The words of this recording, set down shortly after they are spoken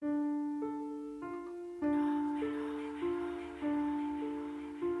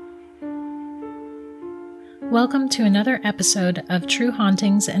Welcome to another episode of True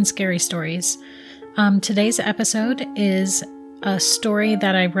Hauntings and Scary Stories. Today's episode is a story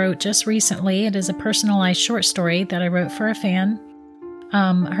that I wrote just recently. It is a personalized short story that I wrote for a fan.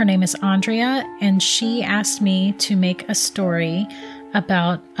 Her name is Andrea, and she asked me to make a story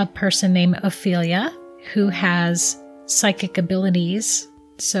about a person named Ophelia who has psychic abilities.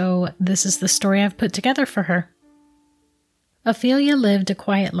 So this is the story I've put together for her. Ophelia lived a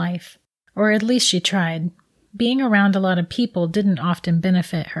quiet life, or at least she tried. Being around a lot of people didn't often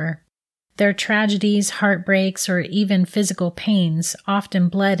benefit her. Their tragedies, heartbreaks, or even physical pains often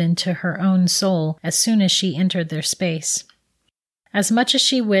bled into her own soul as soon as she entered their space. As much as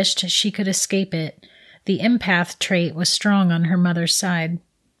she wished she could escape it, the empath trait was strong on her mother's side.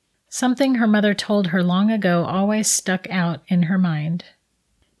 Something her mother told her long ago always stuck out in her mind.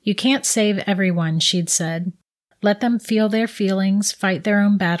 "You can't save everyone," she'd said. "Let them feel their feelings, fight their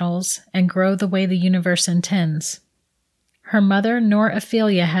own battles, and grow the way the universe intends." Her mother nor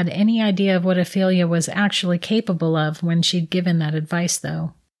Ophelia had any idea of what Ophelia was actually capable of when she'd given that advice,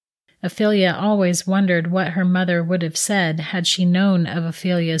 though. Ophelia always wondered what her mother would have said had she known of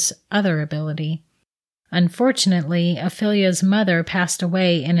Ophelia's other ability. Unfortunately, Ophelia's mother passed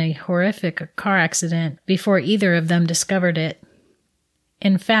away in a horrific car accident before either of them discovered it.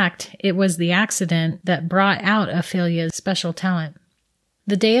 In fact, it was the accident that brought out Ophelia's special talent.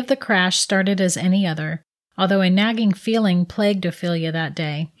 The day of the crash started as any other, although a nagging feeling plagued Ophelia that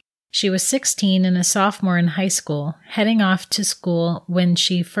day. She was 16 and a sophomore in high school, heading off to school when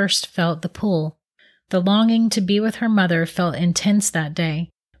she first felt the pull. The longing to be with her mother felt intense that day,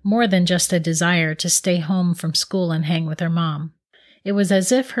 more than just a desire to stay home from school and hang with her mom. It was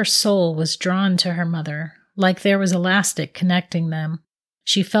as if her soul was drawn to her mother, like there was elastic connecting them.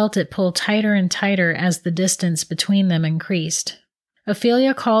 She felt it pull tighter and tighter as the distance between them increased.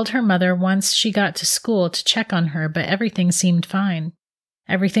 Ophelia called her mother once she got to school to check on her, but everything seemed fine.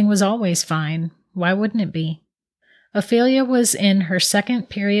 Everything was always fine. Why wouldn't it be? Ophelia was in her second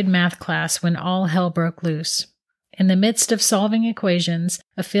period math class when all hell broke loose. In the midst of solving equations,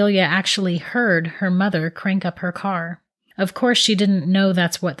 Ophelia actually heard her mother crank up her car. Of course, she didn't know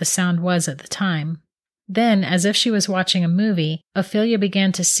that's what the sound was at the time. Then, as if she was watching a movie, Ophelia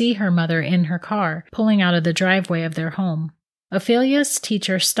began to see her mother in her car, pulling out of the driveway of their home. Ophelia's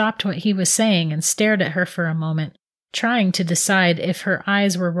teacher stopped what he was saying and stared at her for a moment, trying to decide if her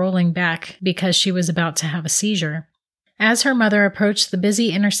eyes were rolling back because she was about to have a seizure. As her mother approached the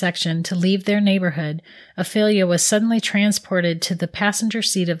busy intersection to leave their neighborhood, Ophelia was suddenly transported to the passenger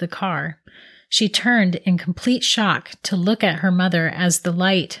seat of the car. She turned in complete shock to look at her mother as the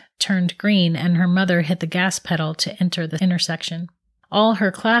light turned green and her mother hit the gas pedal to enter the intersection. All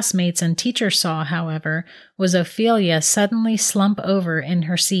her classmates and teacher saw, however, was Ophelia suddenly slump over in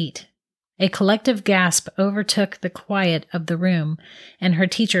her seat. A collective gasp overtook the quiet of the room, and her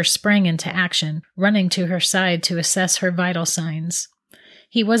teacher sprang into action, running to her side to assess her vital signs.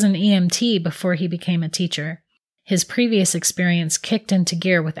 He was an EMT before he became a teacher. His previous experience kicked into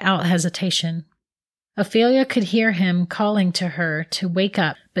gear without hesitation. Ophelia could hear him calling to her to wake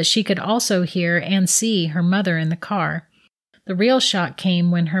up, but she could also hear and see her mother in the car. The real shock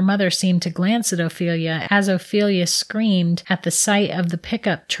came when her mother seemed to glance at Ophelia as Ophelia screamed at the sight of the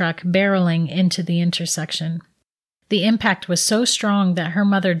pickup truck barreling into the intersection. The impact was so strong that her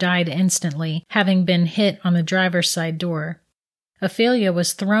mother died instantly, having been hit on the driver's side door. Ophelia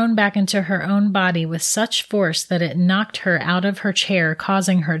was thrown back into her own body with such force that it knocked her out of her chair,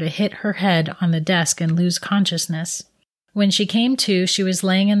 causing her to hit her head on the desk and lose consciousness. When she came to, she was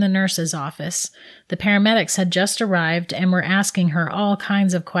laying in the nurse's office. The paramedics had just arrived and were asking her all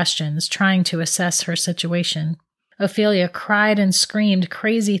kinds of questions, trying to assess her situation. Ophelia cried and screamed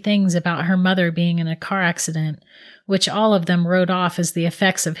crazy things about her mother being in a car accident, which all of them wrote off as the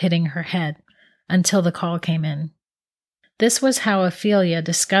effects of hitting her head, until the call came in. This was how Ophelia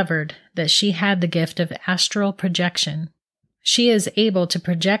discovered that she had the gift of astral projection. She is able to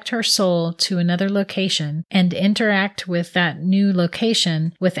project her soul to another location and interact with that new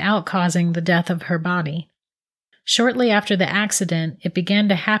location without causing the death of her body. Shortly after the accident, it began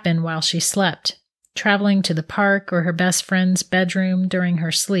to happen while she slept. Traveling to the park or her best friend's bedroom during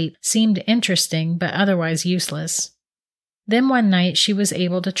her sleep seemed interesting but otherwise useless. Then one night she was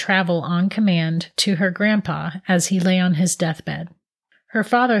able to travel on command to her grandpa as he lay on his deathbed. Her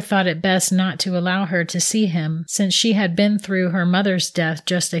father thought it best not to allow her to see him since she had been through her mother's death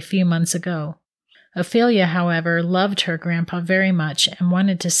just a few months ago. Ophelia, however, loved her grandpa very much and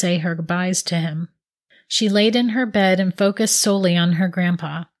wanted to say her goodbyes to him. She laid in her bed and focused solely on her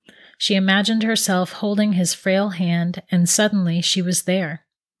grandpa. She imagined herself holding his frail hand, and suddenly she was there.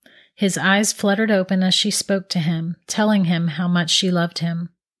 His eyes fluttered open as she spoke to him, telling him how much she loved him.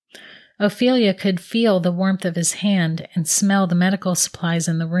 Ophelia could feel the warmth of his hand and smell the medical supplies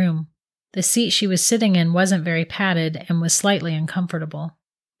in the room. The seat she was sitting in wasn't very padded and was slightly uncomfortable.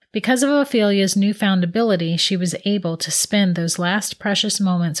 Because of Ophelia's newfound ability, she was able to spend those last precious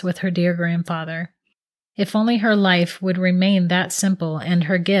moments with her dear grandfather. If only her life would remain that simple and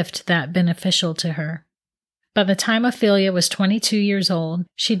her gift that beneficial to her. By the time Ophelia was 22 years old,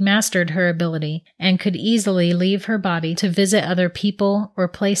 she'd mastered her ability and could easily leave her body to visit other people or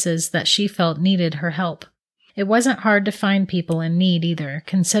places that she felt needed her help. It wasn't hard to find people in need either,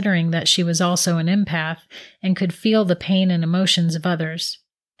 considering that she was also an empath and could feel the pain and emotions of others.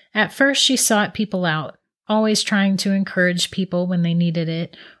 At first, she sought people out, always trying to encourage people when they needed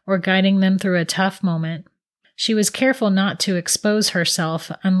it or guiding them through a tough moment. She was careful not to expose herself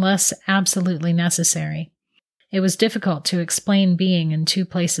unless absolutely necessary. It was difficult to explain being in two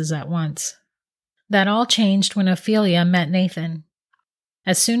places at once. That all changed when Ophelia met Nathan.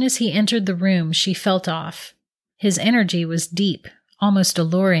 As soon as he entered the room, she felt off. His energy was deep, almost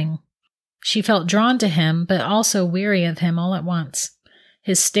alluring. She felt drawn to him, but also weary of him all at once.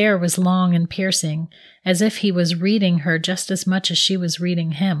 His stare was long and piercing, as if he was reading her just as much as she was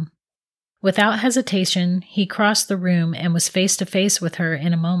reading him. Without hesitation, he crossed the room and was face to face with her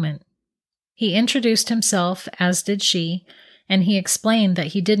in a moment. He introduced himself, as did she, and he explained that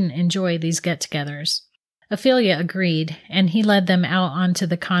he didn't enjoy these get-togethers. Ophelia agreed, and he led them out onto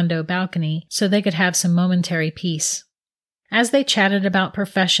the condo balcony so they could have some momentary peace. As they chatted about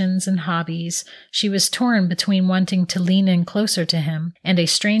professions and hobbies, she was torn between wanting to lean in closer to him and a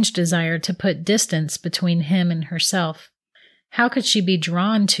strange desire to put distance between him and herself. How could she be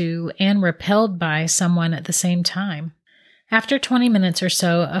drawn to and repelled by someone at the same time? After 20 minutes or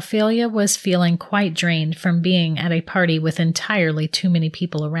so, Ophelia was feeling quite drained from being at a party with entirely too many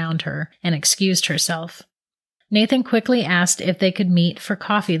people around her and excused herself. Nathan quickly asked if they could meet for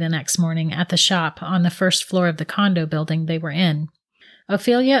coffee the next morning at the shop on the first floor of the condo building they were in.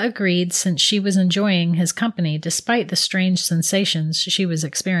 Ophelia agreed since she was enjoying his company despite the strange sensations she was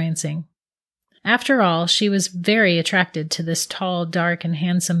experiencing. After all, she was very attracted to this tall, dark, and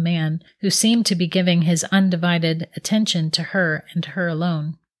handsome man who seemed to be giving his undivided attention to her and to her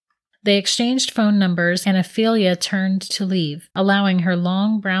alone. They exchanged phone numbers, and Ophelia turned to leave, allowing her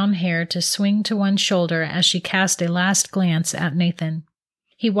long brown hair to swing to one shoulder as she cast a last glance at Nathan.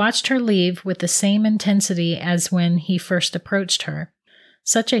 He watched her leave with the same intensity as when he first approached her.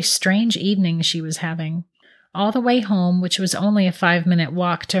 Such a strange evening she was having. All the way home, which was only a 5-minute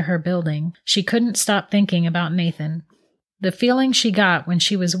walk to her building, she couldn't stop thinking about Nathan. The feeling she got when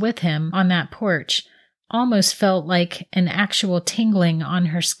she was with him on that porch almost felt like an actual tingling on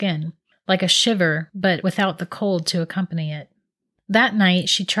her skin, like a shiver, but without the cold to accompany it. That night,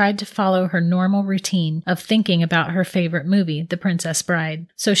 she tried to follow her normal routine of thinking about her favorite movie, The Princess Bride,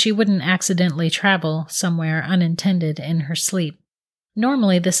 so she wouldn't accidentally travel somewhere unintended in her sleep.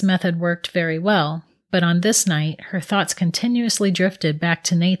 Normally, this method worked very well, but on this night, her thoughts continuously drifted back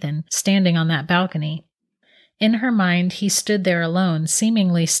to Nathan, standing on that balcony. In her mind, he stood there alone,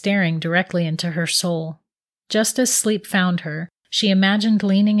 seemingly staring directly into her soul. Just as sleep found her, she imagined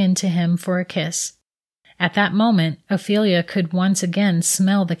leaning into him for a kiss. At that moment, Ophelia could once again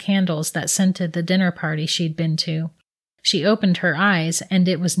smell the candles that scented the dinner party she'd been to. She opened her eyes, and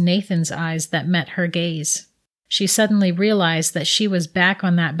it was Nathan's eyes that met her gaze. She suddenly realized that she was back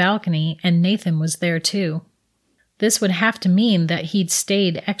on that balcony, and Nathan was there too. This would have to mean that he'd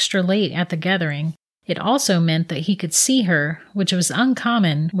stayed extra late at the gathering. It also meant that he could see her, which was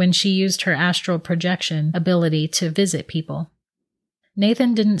uncommon when she used her astral projection ability to visit people.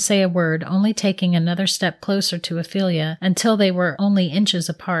 Nathan didn't say a word, only taking another step closer to Ophelia until they were only inches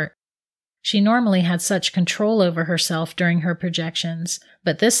apart. She normally had such control over herself during her projections,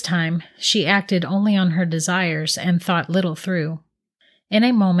 but this time she acted only on her desires and thought little through. In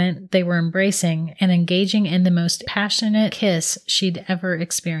a moment, they were embracing and engaging in the most passionate kiss she'd ever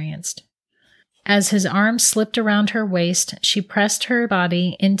experienced. As his arms slipped around her waist, she pressed her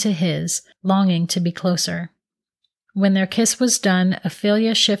body into his, longing to be closer. When their kiss was done,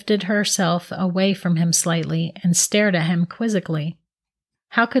 Ophelia shifted herself away from him slightly and stared at him quizzically.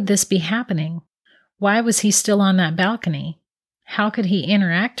 How could this be happening? Why was he still on that balcony? How could he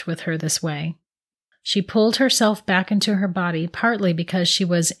interact with her this way? She pulled herself back into her body, partly because she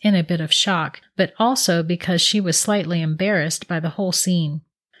was in a bit of shock, but also because she was slightly embarrassed by the whole scene.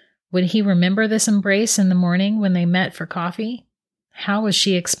 Would he remember this embrace in the morning when they met for coffee? How would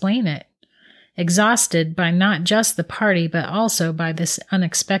she explain it? Exhausted by not just the party but also by this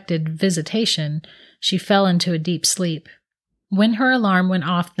unexpected visitation, she fell into a deep sleep. When her alarm went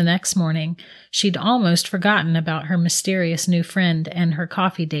off the next morning, she'd almost forgotten about her mysterious new friend and her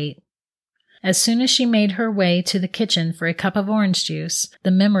coffee date. As soon as she made her way to the kitchen for a cup of orange juice,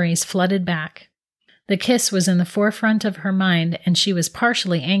 the memories flooded back. The kiss was in the forefront of her mind, and she was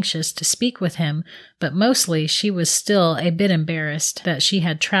partially anxious to speak with him, but mostly she was still a bit embarrassed that she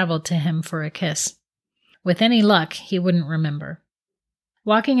had traveled to him for a kiss. With any luck, he wouldn't remember.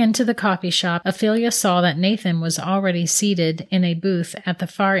 Walking into the coffee shop, Ophelia saw that Nathan was already seated in a booth at the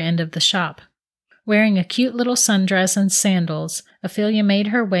far end of the shop. Wearing a cute little sundress and sandals, Ophelia made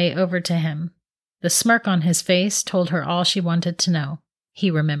her way over to him. The smirk on his face told her all she wanted to know.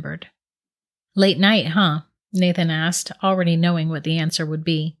 He remembered. "Late night, huh?" Nathan asked, already knowing what the answer would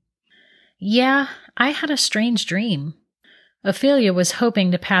be. "Yeah, I had a strange dream." Ophelia was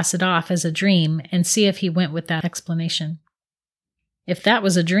hoping to pass it off as a dream and see if he went with that explanation. "If that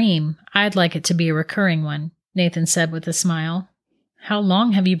was a dream, I'd like it to be a recurring one," Nathan said with a smile. "How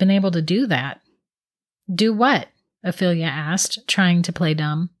long have you been able to do that?" "Do what?" Ophelia asked, trying to play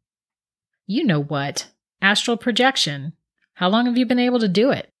dumb. "You know what. Astral projection. How long have you been able to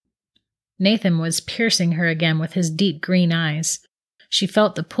do it?" Nathan was piercing her again with his deep green eyes. She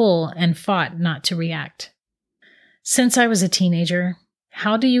felt the pull and fought not to react. "Since I was a teenager.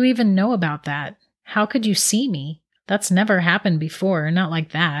 How do you even know about that? How could you see me? That's never happened before, not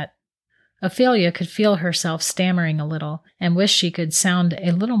like that." Ophelia could feel herself stammering a little and wished she could sound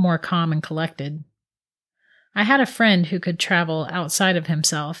a little more calm and collected. "I had a friend who could travel outside of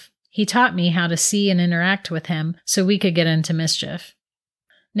himself. He taught me how to see and interact with him so we could get into mischief."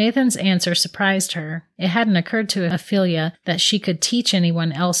 Nathan's answer surprised her. It hadn't occurred to Ophelia that she could teach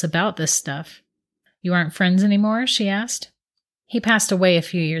anyone else about this stuff. "You aren't friends anymore?" she asked. "He passed away a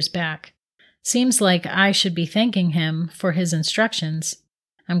few years back. Seems like I should be thanking him for his instructions.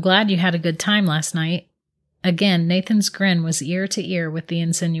 I'm glad you had a good time last night." Again, Nathan's grin was ear to ear with the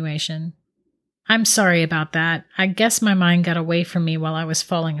insinuation. "I'm sorry about that. I guess my mind got away from me while I was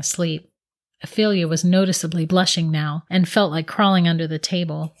falling asleep." Ophelia was noticeably blushing now and felt like crawling under the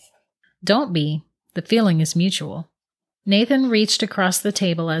table. "Don't be. The feeling is mutual." Nathan reached across the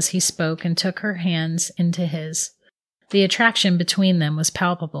table as he spoke and took her hands into his. The attraction between them was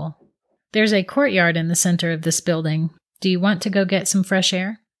palpable. "There's a courtyard in the center of this building. Do you want to go get some fresh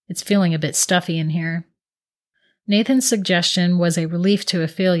air? It's feeling a bit stuffy in here." Nathan's suggestion was a relief to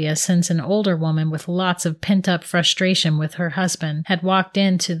Ophelia since an older woman with lots of pent-up frustration with her husband had walked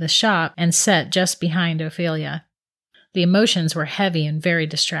into the shop and sat just behind Ophelia. The emotions were heavy and very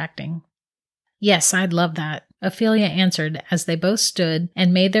distracting. "Yes, I'd love that," Ophelia answered as they both stood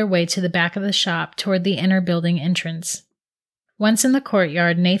and made their way to the back of the shop toward the inner building entrance. Once in the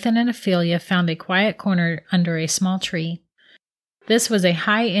courtyard, Nathan and Ophelia found a quiet corner under a small tree. This was a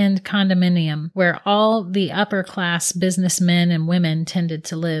high-end condominium where all the upper-class businessmen and women tended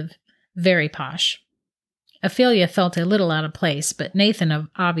to live. Very posh. Ophelia felt a little out of place, but Nathan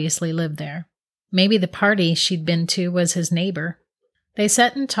obviously lived there. Maybe the party she'd been to was his neighbor. They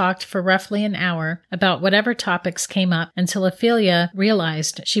sat and talked for roughly an hour about whatever topics came up until Ophelia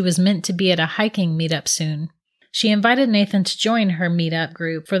realized she was meant to be at a hiking meetup soon. She invited Nathan to join her meetup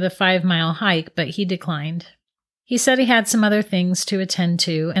group for the 5-mile hike, but he declined. He said he had some other things to attend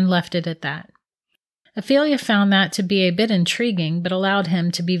to and left it at that. Ophelia found that to be a bit intriguing, but allowed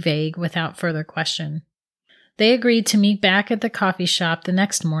him to be vague without further question. They agreed to meet back at the coffee shop the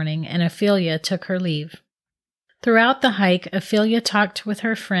next morning, and Ophelia took her leave. Throughout the hike, Ophelia talked with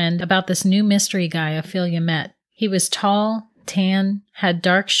her friend about this new mystery guy Ophelia met. He was tall, tan, had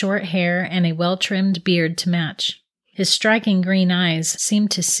dark short hair, and a well-trimmed beard to match. His striking green eyes seemed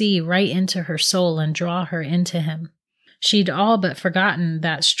to see right into her soul and draw her into him. She'd all but forgotten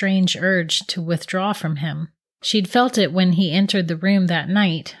that strange urge to withdraw from him. She'd felt it when he entered the room that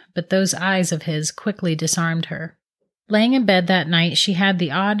night, but those eyes of his quickly disarmed her. Laying in bed that night, she had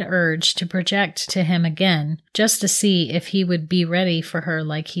the odd urge to project to him again, just to see if he would be ready for her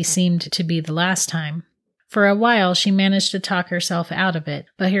like he seemed to be the last time. For a while, she managed to talk herself out of it,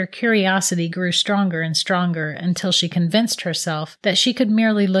 but her curiosity grew stronger and stronger until she convinced herself that she could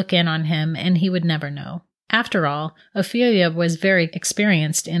merely look in on him and he would never know. After all, Ophelia was very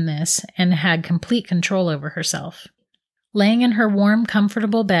experienced in this and had complete control over herself. Laying in her warm,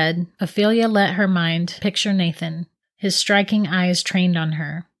 comfortable bed, Ophelia let her mind picture Nathan, his striking eyes trained on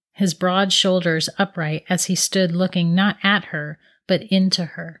her, his broad shoulders upright as he stood looking not at her, but into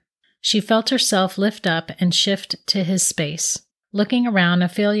her. She felt herself lift up and shift to his space. Looking around,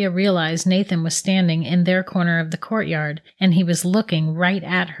 Ophelia realized Nathan was standing in their corner of the courtyard, and he was looking right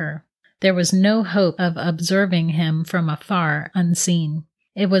at her. There was no hope of observing him from afar, unseen.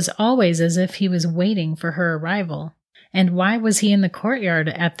 It was always as if he was waiting for her arrival. And why was he in the courtyard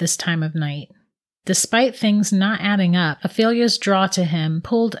at this time of night? Despite things not adding up, Ophelia's draw to him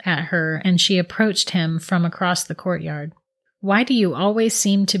pulled at her, and she approached him from across the courtyard. "Why do you always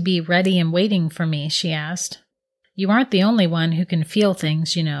seem to be ready and waiting for me?" she asked. "You aren't the only one who can feel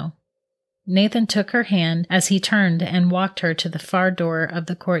things, you know." Nathan took her hand as he turned and walked her to the far door of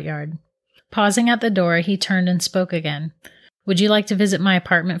the courtyard. Pausing at the door, he turned and spoke again. "Would you like to visit my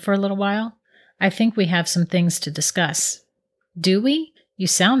apartment for a little while? I think we have some things to discuss." "Do we? You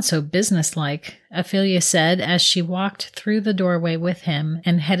sound so businesslike," Ophelia said as she walked through the doorway with him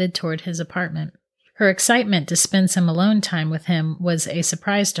and headed toward his apartment. Her excitement to spend some alone time with him was a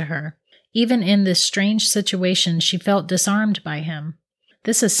surprise to her. Even in this strange situation, she felt disarmed by him.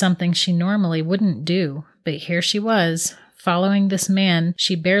 This is something she normally wouldn't do, but here she was, following this man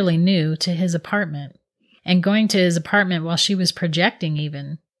she barely knew to his apartment, and going to his apartment while she was projecting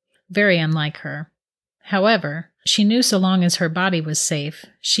even. Very unlike her. However, she knew so long as her body was safe,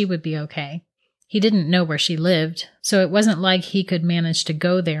 she would be okay. He didn't know where she lived, so it wasn't like he could manage to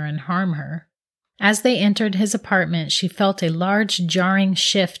go there and harm her. As they entered his apartment, she felt a large, jarring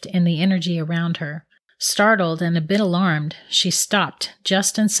shift in the energy around her. Startled and a bit alarmed, she stopped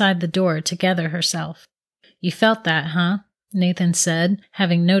just inside the door to gather herself. "You felt that, huh?" Nathan said,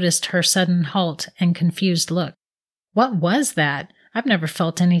 having noticed her sudden halt and confused look. "What was that? I've never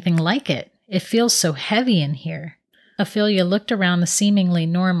felt anything like it. It feels so heavy in here." Ophelia looked around the seemingly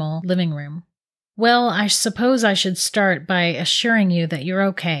normal living room. "Well, I suppose I should start by assuring you that you're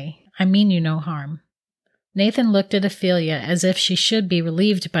okay. I mean you no harm." Nathan looked at Ophelia as if she should be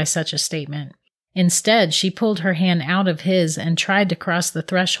relieved by such a statement. Instead, she pulled her hand out of his and tried to cross the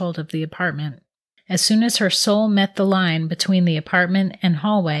threshold of the apartment. As soon as her soul met the line between the apartment and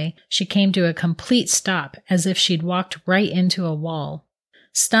hallway, she came to a complete stop, as if she'd walked right into a wall.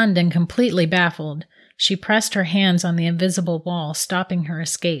 Stunned and completely baffled, she pressed her hands on the invisible wall, stopping her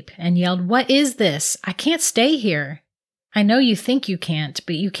escape, and yelled, "What is this? I can't stay here." "I know you think you can't,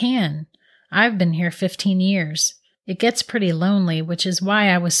 but you can. I've been here 15 years. It gets pretty lonely, which is why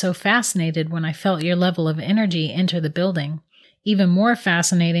I was so fascinated when I felt your level of energy enter the building. Even more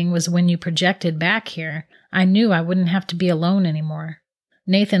fascinating was when you projected back here. I knew I wouldn't have to be alone anymore."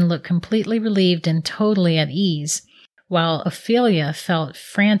 Nathan looked completely relieved and totally at ease, while Ophelia felt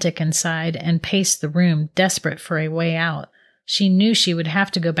frantic inside and paced the room, desperate for a way out. She knew she would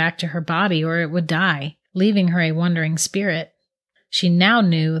have to go back to her body or it would die, leaving her a wandering spirit. She now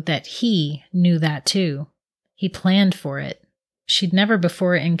knew that he knew that too. He planned for it. She'd never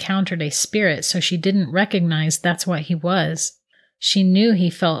before encountered a spirit, so she didn't recognize that's what he was. She knew he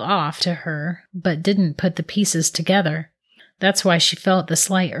felt off to her, but didn't put the pieces together. That's why she felt the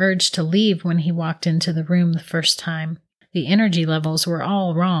slight urge to leave when he walked into the room the first time. The energy levels were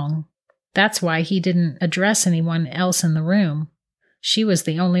all wrong. That's why he didn't address anyone else in the room. She was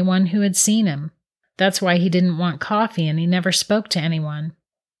the only one who had seen him. That's why he didn't want coffee and he never spoke to anyone.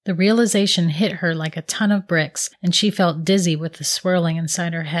 The realization hit her like a ton of bricks, and she felt dizzy with the swirling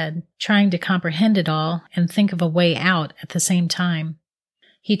inside her head, trying to comprehend it all and think of a way out at the same time.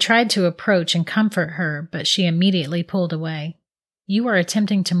 He tried to approach and comfort her, but she immediately pulled away. "You are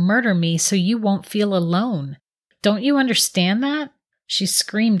attempting to murder me so you won't feel alone. Don't you understand that?" She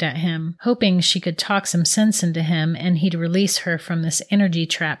screamed at him, hoping she could talk some sense into him and he'd release her from this energy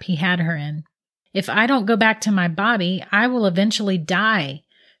trap he had her in. "If I don't go back to my body, I will eventually die.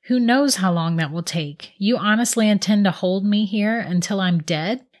 Who knows how long that will take? You honestly intend to hold me here until I'm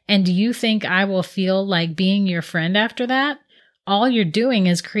dead? And do you think I will feel like being your friend after that? All you're doing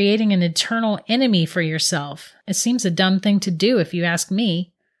is creating an eternal enemy for yourself. It seems a dumb thing to do if you ask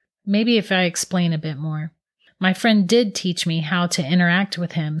me." Maybe if I explain a bit more. My friend did teach me how to interact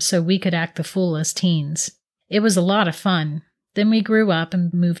with him so we could act the fool as teens. It was a lot of fun. Then we grew up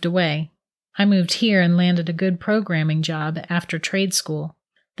and moved away. I moved here and landed a good programming job after trade school.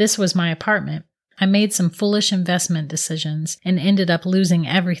 This was my apartment. I made some foolish investment decisions and ended up losing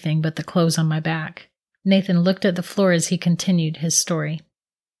everything but the clothes on my back. Nathan looked at the floor as he continued his story.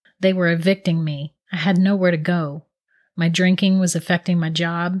 "They were evicting me. I had nowhere to go. My drinking was affecting my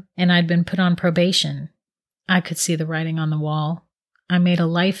job, and I'd been put on probation. I could see the writing on the wall. I made a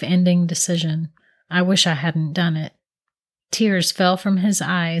life-ending decision. I wish I hadn't done it." Tears fell from his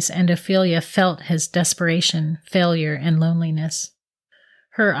eyes, and Ophelia felt his desperation, failure, and loneliness.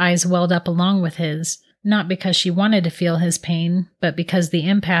 Her eyes welled up along with his, not because she wanted to feel his pain, but because the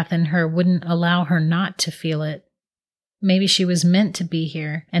empath in her wouldn't allow her not to feel it. Maybe she was meant to be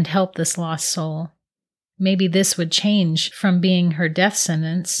here and help this lost soul. Maybe this would change from being her death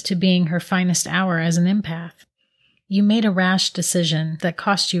sentence to being her finest hour as an empath. "You made a rash decision that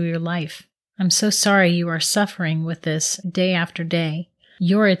cost you your life. I'm so sorry you are suffering with this day after day.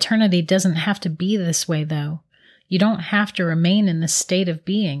 Your eternity doesn't have to be this way, though. You don't have to remain in this state of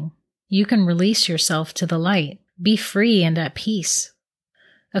being. You can release yourself to the light. Be free and at peace.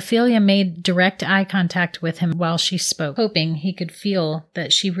 Ophelia made direct eye contact with him while she spoke, hoping he could feel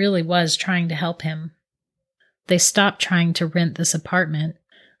that she really was trying to help him. They stopped trying to rent this apartment.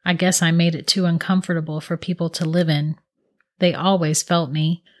 I guess I made it too uncomfortable for people to live in. They always felt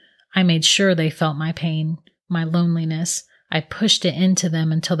me. I made sure they felt my pain, my loneliness. I pushed it into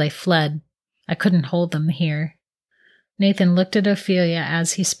them until they fled. I couldn't hold them here. Nathan looked at Ophelia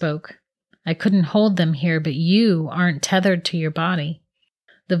as he spoke. I couldn't hold them here, but you aren't tethered to your body.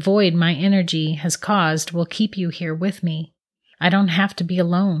 The void my energy has caused will keep you here with me. I don't have to be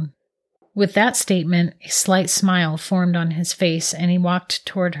alone. With that statement, a slight smile formed on his face, and he walked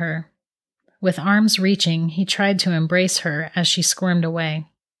toward her. With arms reaching, he tried to embrace her as she squirmed away.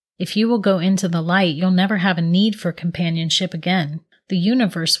 If you will go into the light, you'll never have a need for companionship again. The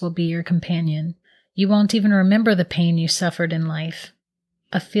universe will be your companion. You won't even remember the pain you suffered in life.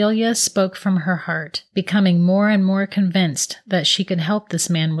 Ophelia spoke from her heart, becoming more and more convinced that she could help this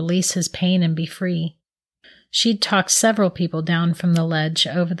man release his pain and be free. She'd talked several people down from the ledge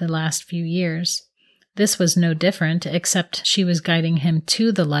over the last few years. This was no different, except she was guiding him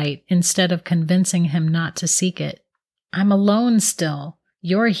to the light instead of convincing him not to seek it. I'm alone still.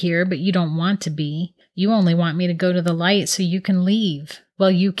 You're here, but you don't want to be. You only want me to go to the light so you can leave.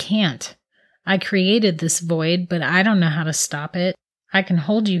 Well, you can't. I created this void, but I don't know how to stop it. I can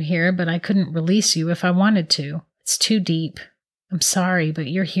hold you here, but I couldn't release you if I wanted to. It's too deep. I'm sorry, but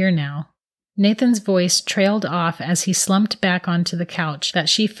you're here now. Nathan's voice trailed off as he slumped back onto the couch that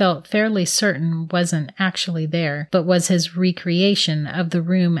she felt fairly certain wasn't actually there, but was his recreation of the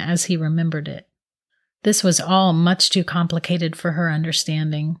room as he remembered it. This was all much too complicated for her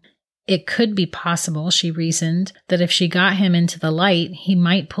understanding. It could be possible, she reasoned, that if she got him into the light, he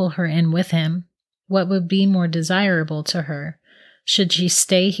might pull her in with him. What would be more desirable to her? Should she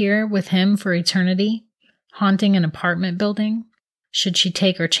stay here with him for eternity, haunting an apartment building? Should she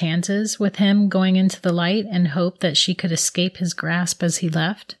take her chances with him going into the light and hope that she could escape his grasp as he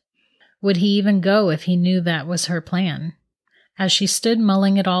left? Would he even go if he knew that was her plan? As she stood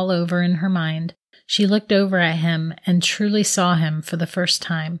mulling it all over in her mind, she looked over at him and truly saw him for the first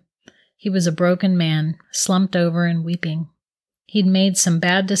time. He was a broken man, slumped over and weeping. He'd made some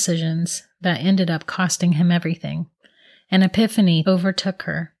bad decisions that ended up costing him everything. An epiphany overtook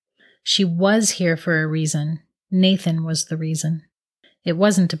her. She was here for a reason. Nathan was the reason. It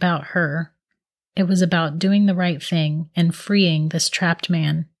wasn't about her. It was about doing the right thing and freeing this trapped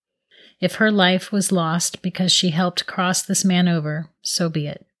man. If her life was lost because she helped cross this man over, so be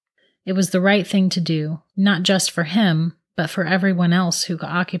it. It was the right thing to do, not just for him, but for everyone else who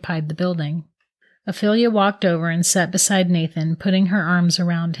occupied the building. Ophelia walked over and sat beside Nathan, putting her arms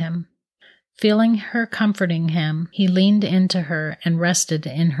around him. Feeling her comforting him, he leaned into her and rested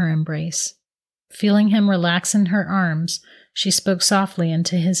in her embrace. Feeling him relax in her arms, she spoke softly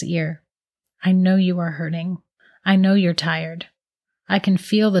into his ear. I know you are hurting. I know you're tired. I can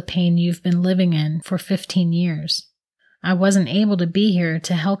feel the pain you've been living in for 15 years. I wasn't able to be here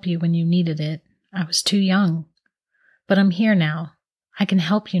to help you when you needed it. I was too young. But I'm here now. I can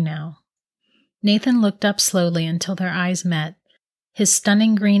help you now. Nathan looked up slowly until their eyes met. His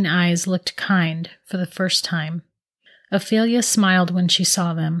stunning green eyes looked kind for the first time. Ophelia smiled when she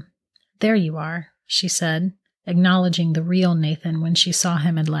saw them. There you are, she said, acknowledging the real Nathan when she saw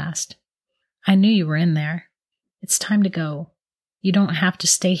him at last. I knew you were in there. It's time to go. You don't have to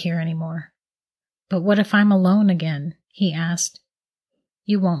stay here anymore. But what if I'm alone again? He asked.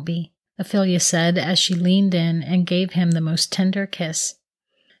 You won't be, Ophelia said as she leaned in and gave him the most tender kiss.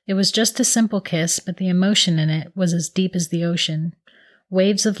 It was just a simple kiss, but the emotion in it was as deep as the ocean.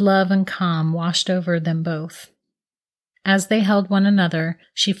 Waves of love and calm washed over them both. As they held one another,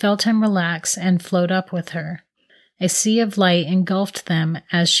 she felt him relax and float up with her. A sea of light engulfed them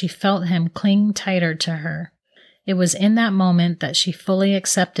as she felt him cling tighter to her. It was in that moment that she fully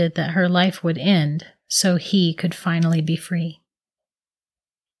accepted that her life would end, so he could finally be free.